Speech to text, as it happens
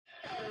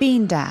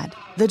Bean Dad,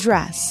 The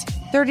Dress,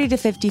 30 to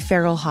 50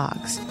 Feral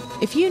Hogs.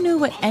 If you knew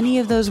what any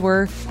of those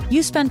were,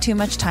 you spend too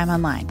much time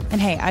online.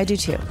 And hey, I do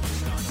too.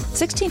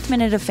 16th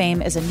Minute of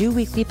Fame is a new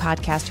weekly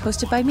podcast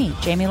hosted by me,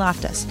 Jamie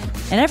Loftus.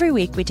 And every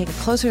week we take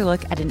a closer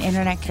look at an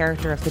internet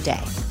character of the day.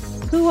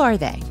 Who are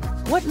they?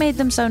 What made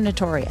them so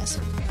notorious?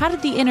 How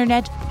did the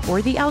internet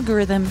or the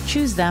algorithm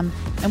choose them?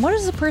 And what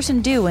does a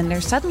person do when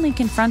they're suddenly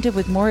confronted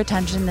with more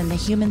attention than the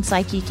human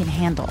psyche can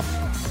handle?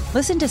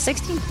 Listen to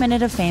 16th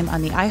Minute of Fame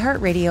on the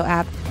iHeartRadio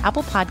app,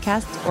 Apple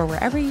Podcasts, or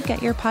wherever you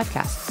get your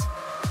podcasts.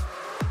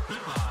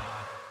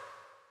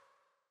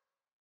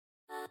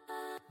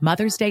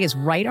 Mother's Day is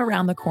right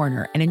around the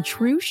corner, and in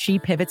true She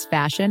Pivots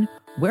fashion,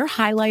 we're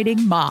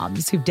highlighting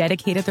moms who've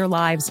dedicated their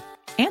lives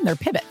and their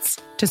pivots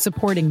to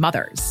supporting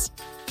mothers.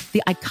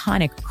 The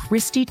iconic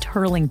Christy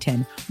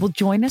Turlington will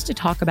join us to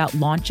talk about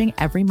launching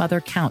Every Mother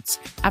Counts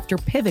after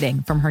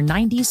pivoting from her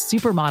 90s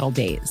supermodel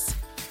days.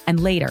 And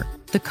later,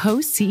 the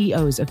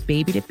co-CEOs of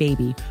Baby to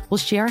Baby will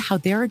share how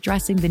they're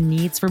addressing the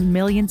needs for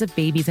millions of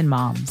babies and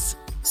moms.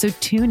 So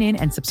tune in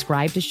and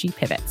subscribe to She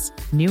Pivots.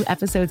 New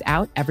episodes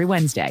out every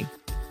Wednesday.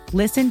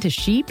 Listen to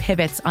She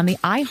Pivots on the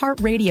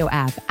iHeartRadio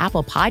app,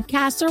 Apple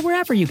Podcasts, or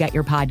wherever you get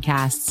your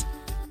podcasts.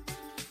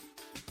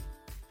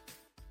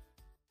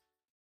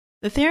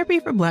 The Therapy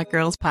for Black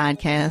Girls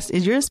podcast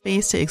is your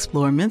space to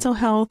explore mental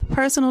health,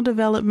 personal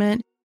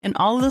development, and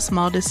all of the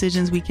small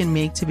decisions we can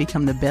make to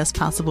become the best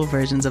possible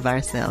versions of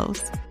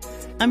ourselves.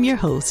 I'm your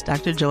host,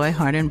 Dr. Joy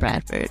Harden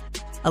Bradford,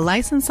 a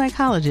licensed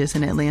psychologist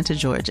in Atlanta,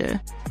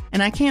 Georgia,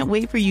 and I can't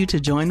wait for you to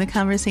join the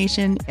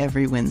conversation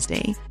every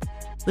Wednesday.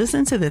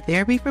 Listen to the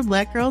Therapy for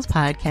Black Girls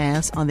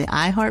podcast on the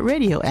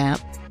iHeartRadio app,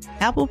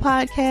 Apple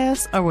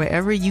Podcasts, or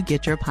wherever you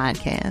get your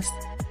podcasts.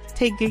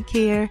 Take good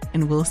care,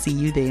 and we'll see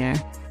you there.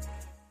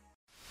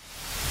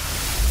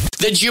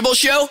 The Jubal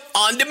Show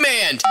on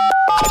demand.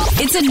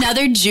 It's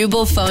another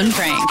Jubal phone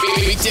prank.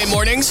 Weekday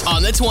mornings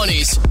on the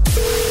 20s.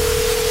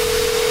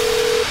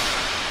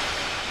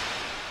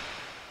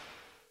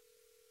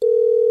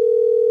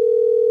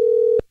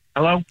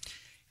 Hello?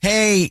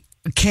 Hey,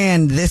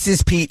 Ken, this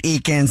is Pete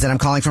Eakins, and I'm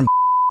calling from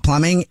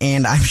Plumbing,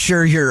 and I'm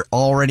sure you're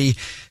already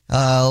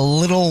a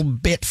little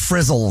bit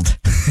frizzled.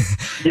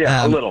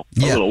 Yeah, a little.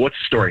 What's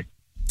the story?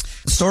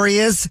 Story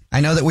is, I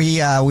know that we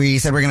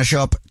said we're going to show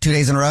up 2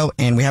 days in a row,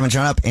 and we haven't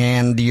shown up,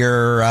 and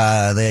you're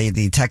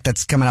the tech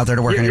that's coming out there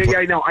to work on your... Yeah,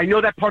 I know. I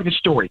know that part of the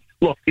story.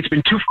 Look, it's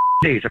been 2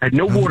 days. I've had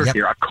no water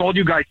here. I've called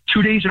you guys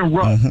 2 days in a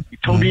row. You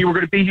told me you were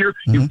going to be here.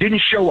 You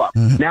didn't show up.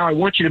 Now I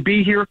want you to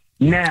be here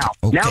now.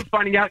 Okay. Now I'm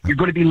finding out you're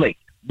going to be late.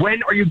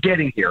 When are you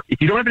getting here?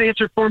 If you don't have an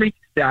answer for me,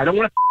 then I don't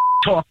want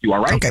to talk to you,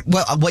 all right? Okay,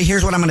 well,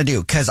 here's what I'm going to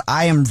do, because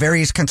I am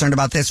very concerned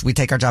about this. We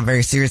take our job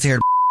very seriously here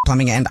at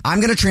Plumbing, and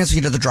I'm going to transfer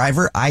you to the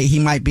driver. He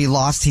might be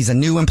lost. He's a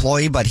new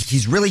employee, but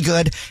he's really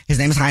good. His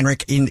name is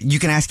Heinrich, and you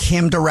can ask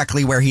him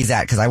directly where he's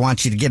at, because I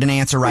want you to get an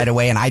answer right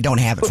away, and I don't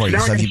have it for you.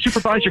 Now So I if can you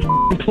supervise your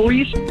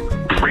employees?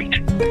 Great.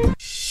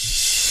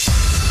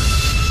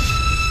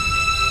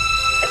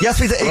 Yes,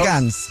 Peter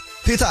Eakins.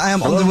 Peter, I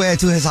am on the way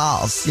to his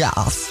house.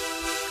 Yes,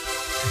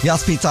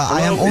 Peter,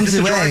 I am on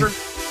the way. Driver?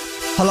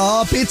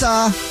 Hello,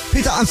 Peter.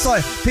 Peter, I'm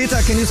sorry. Peter,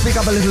 can you speak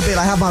up a little bit?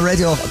 I have my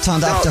radio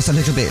turned up just a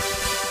little bit.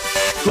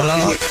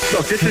 Hello?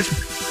 Look, this is...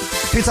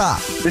 Peter.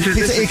 Peter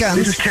Eakins.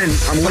 This is Ken.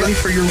 I'm waiting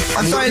for you.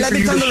 I'm sorry, let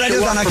me turn the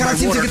radio down. I cannot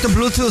seem to get the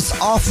Bluetooth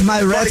off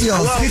my radio.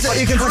 Peter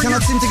Eakins, I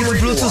cannot seem to get the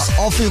Bluetooth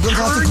off. You're going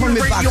to have to call me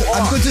back. You're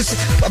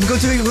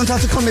going to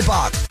have to call me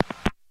back.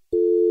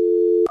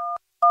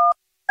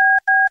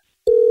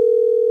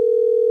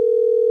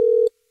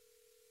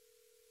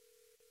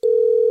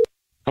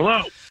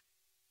 Hello?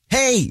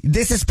 Hey,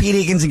 this is Pete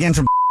Eakins again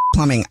from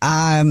Plumbing.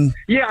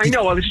 Yeah, I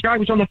know. This guy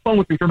was on the phone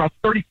with me for about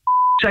 30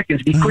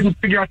 seconds. He couldn't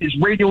figure out his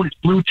radio and his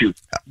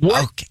Bluetooth.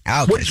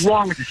 What's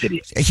wrong with this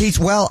idiot?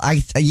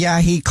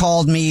 He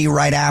called me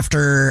right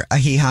after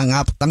he hung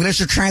up. I'm going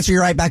to transfer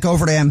you right back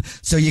over to him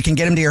so you can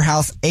get him to your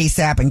house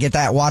ASAP and get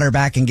that water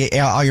back and get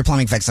all your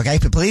plumbing fixed, okay?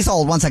 Please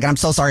hold 1 second. I'm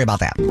so sorry about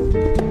that.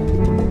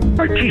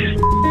 Oh,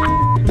 Jesus.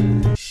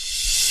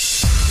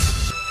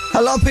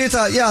 Hello,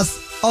 Peter. Yes.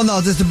 Oh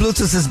no, the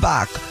Bluetooth is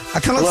back. I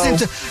cannot seem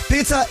to.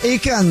 Peter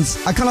Eakins.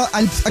 I cannot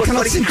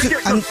seem to.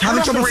 I'm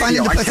having trouble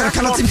finding the place. I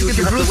cannot seem to get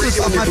the Bluetooth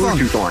off my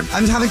phone.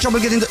 I'm having trouble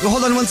getting the.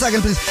 Hold on 1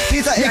 second, please.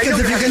 Peter Eakins,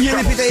 if you can hear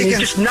me, Peter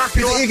Eakins.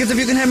 Peter Eakins, if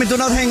you can hear me, do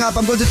not hang up.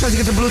 I'm going to try to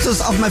get the Bluetooth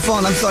off my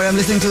phone. I'm sorry, I'm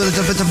listening to a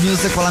little bit of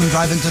music while I'm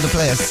driving to the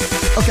place.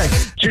 Okay.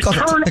 Just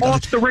turn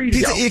off the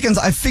radio. Peter Eakins,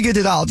 I figured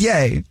it out.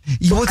 Yay.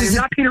 I'm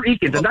not Peter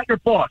Eakins. I'm not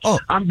your boss.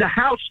 I'm the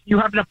house you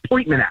have an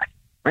appointment at.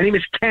 My name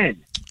is Ken.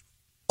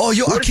 Oh,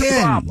 you are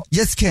Ken.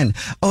 Yes, Ken.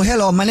 Oh,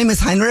 hello. My name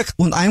is Heinrich,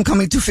 and I'm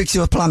coming to fix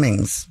your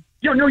plumbings.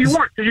 No, you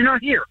aren't, because you're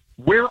not here.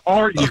 Where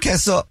are you? Okay,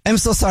 so I'm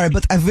so sorry,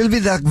 but I will be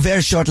there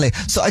very shortly.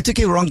 So I took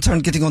a wrong turn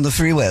getting on the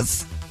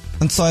freeways.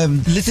 And so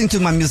I'm listening to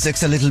my music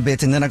a little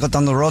bit, and then I got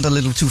down the road a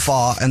little too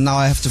far, and now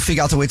I have to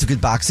figure out a way to get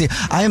back. See,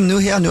 I am new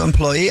here, new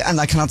employee, and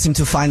I cannot seem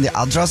to find the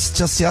address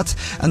just yet.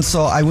 And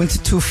so I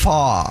went too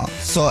far.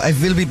 So I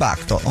will be back,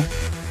 though.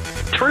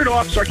 Turn it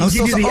off so I can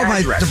give you the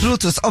address. The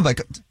Bluetooth. Oh, my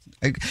God.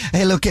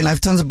 Hello, Ken.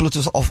 I've turned the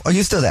Bluetooth off. Are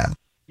you still there?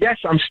 Yes,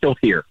 I'm still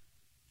here.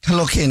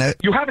 Hello, Ken.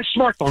 You have a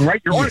smartphone,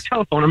 right? You're on a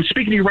telephone. I'm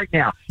speaking to you right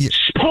now. Yes.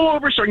 Just pull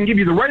over so I can give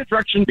you the right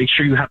direction. Make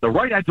sure you have the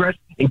right address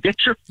and get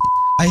your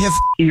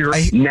here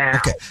now.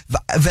 Okay.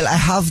 Well, I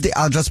have the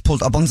address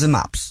pulled up on the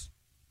maps.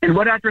 And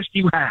what address do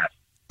you have?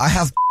 I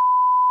have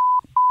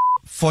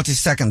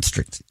 42nd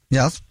Street.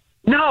 Yes?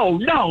 No.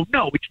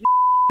 It's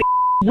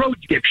road,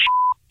 you get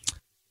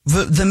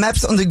The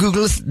maps on the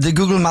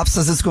Google Maps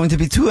says it's going to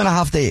be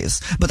 2.5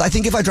 days. But I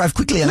think if I drive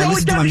quickly and I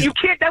listen to my you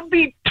can't. That would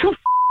be 2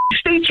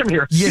 states from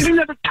here. Yes. You don't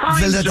have a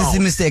time Well, that zone. is a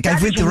mistake. I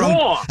went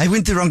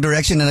the wrong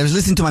direction, and I was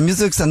listening to my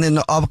music, and then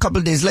a couple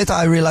of days later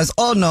I realized,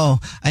 oh no,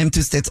 I am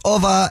 2 states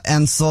over,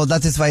 and so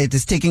that is why it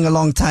is taking a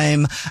long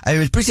time. I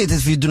would appreciate it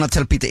if you do not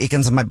tell Peter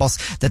Akins, my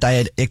boss, that I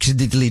had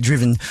accidentally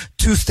driven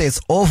 2 states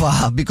over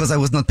because I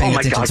was not paying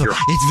attention. God, so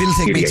it will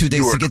take me 2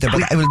 days to get there,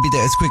 but I will be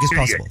there as quick as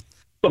possible.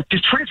 Look,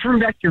 just transfer me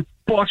back to your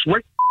boss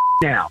right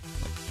now.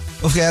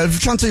 Okay, I'll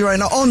transfer you right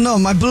now. Oh no,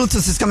 my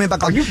Bluetooth is coming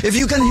back on. If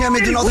you can hear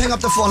me, do not hang up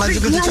the phone. I'm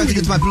just going to try to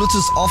get my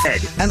Bluetooth off,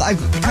 and I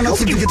cannot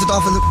seem to get it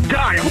off.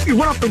 God, I hope you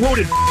went off the road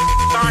and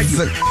died,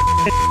 you.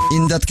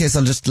 In that case,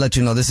 I'll just let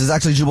you know. This is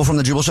actually Jubal from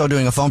the Jubal Show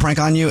doing a phone prank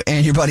on you,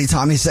 and your buddy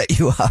Tommy set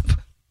you up.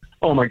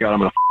 Oh my God, I'm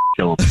going to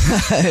kill him.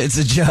 It's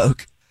a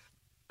joke.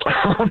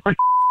 Oh my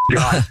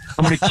God,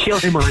 I'm going to kill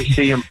him when I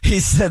see him. He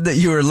said that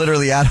you were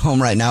literally at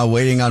home right now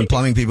waiting on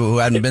plumbing people who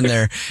hadn't been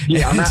there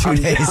in 2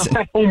 days. I'm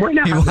at home right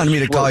now. He wanted me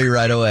to call you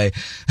right away.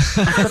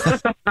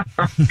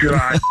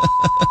 God.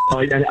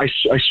 I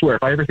swear,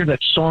 if I ever hear that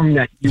song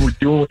that you were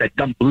doing with that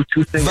dumb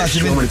Bluetooth thing, I'm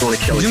going to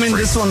kill you. You mean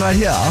this one right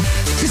here?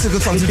 It's a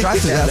good song to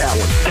drive to. That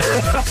one.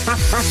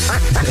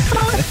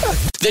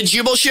 The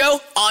Jubal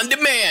Show on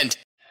demand.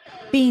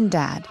 Bean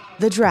Dad,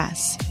 The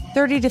Dress,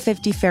 30 to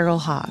 50 Feral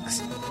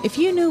Hogs. If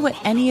you knew what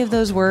any of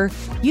those were,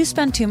 you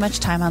spend too much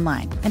time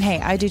online. And hey,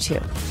 I do too.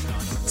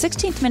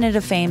 16th Minute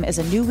of Fame is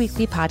a new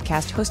weekly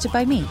podcast hosted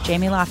by me,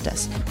 Jamie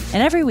Loftus.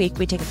 And every week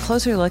we take a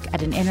closer look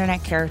at an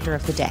internet character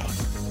of the day.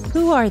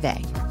 Who are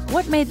they?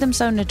 What made them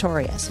so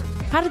notorious?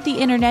 How did the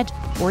internet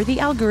or the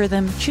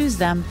algorithm choose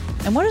them?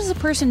 And what does a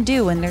person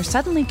do when they're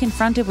suddenly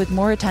confronted with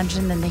more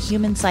attention than the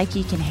human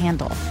psyche can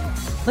handle?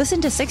 Listen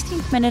to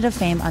 16th Minute of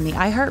Fame on the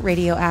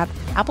iHeartRadio app,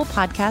 Apple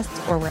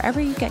Podcasts, or wherever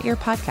you get your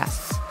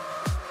podcasts.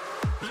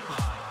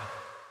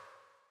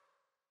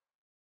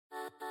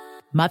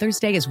 Mother's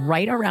Day is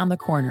right around the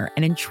corner,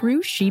 and in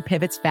true She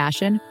Pivots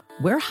fashion,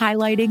 we're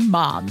highlighting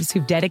moms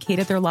who've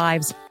dedicated their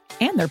lives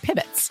and their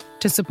pivots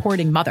to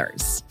supporting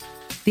mothers.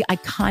 The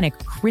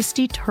iconic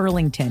Christy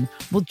Turlington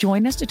will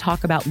join us to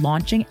talk about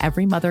launching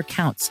Every Mother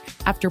Counts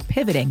after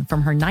pivoting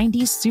from her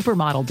 90s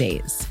supermodel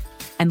days.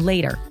 And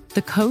later,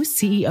 the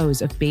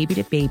co-CEOs of Baby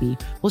to Baby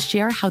will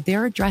share how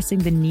they're addressing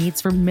the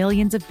needs for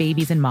millions of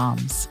babies and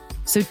moms.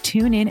 So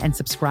tune in and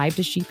subscribe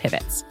to She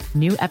Pivots.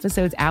 New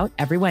episodes out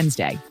every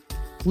Wednesday.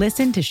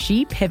 Listen to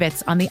She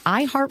Pivots on the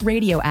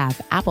iHeartRadio app,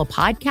 Apple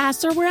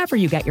Podcasts, or wherever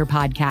you get your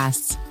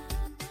podcasts.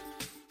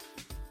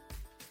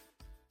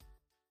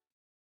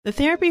 The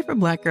Therapy for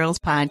Black Girls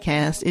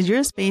podcast is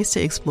your space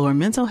to explore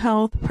mental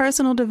health,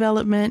 personal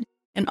development,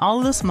 and all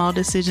of the small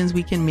decisions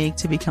we can make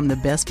to become the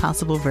best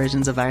possible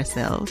versions of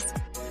ourselves.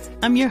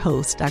 I'm your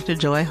host, Dr.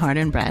 Joy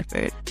Harden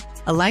Bradford,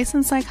 a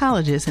licensed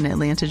psychologist in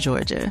Atlanta,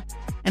 Georgia,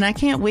 and I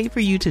can't wait for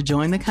you to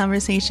join the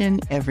conversation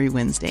every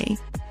Wednesday.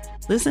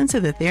 Listen to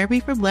the Therapy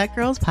for Black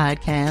Girls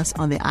podcast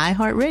on the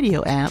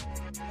iHeartRadio app,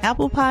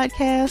 Apple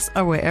Podcasts,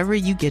 or wherever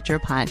you get your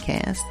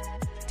podcasts.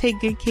 Take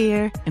good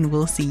care, and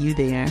we'll see you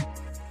there.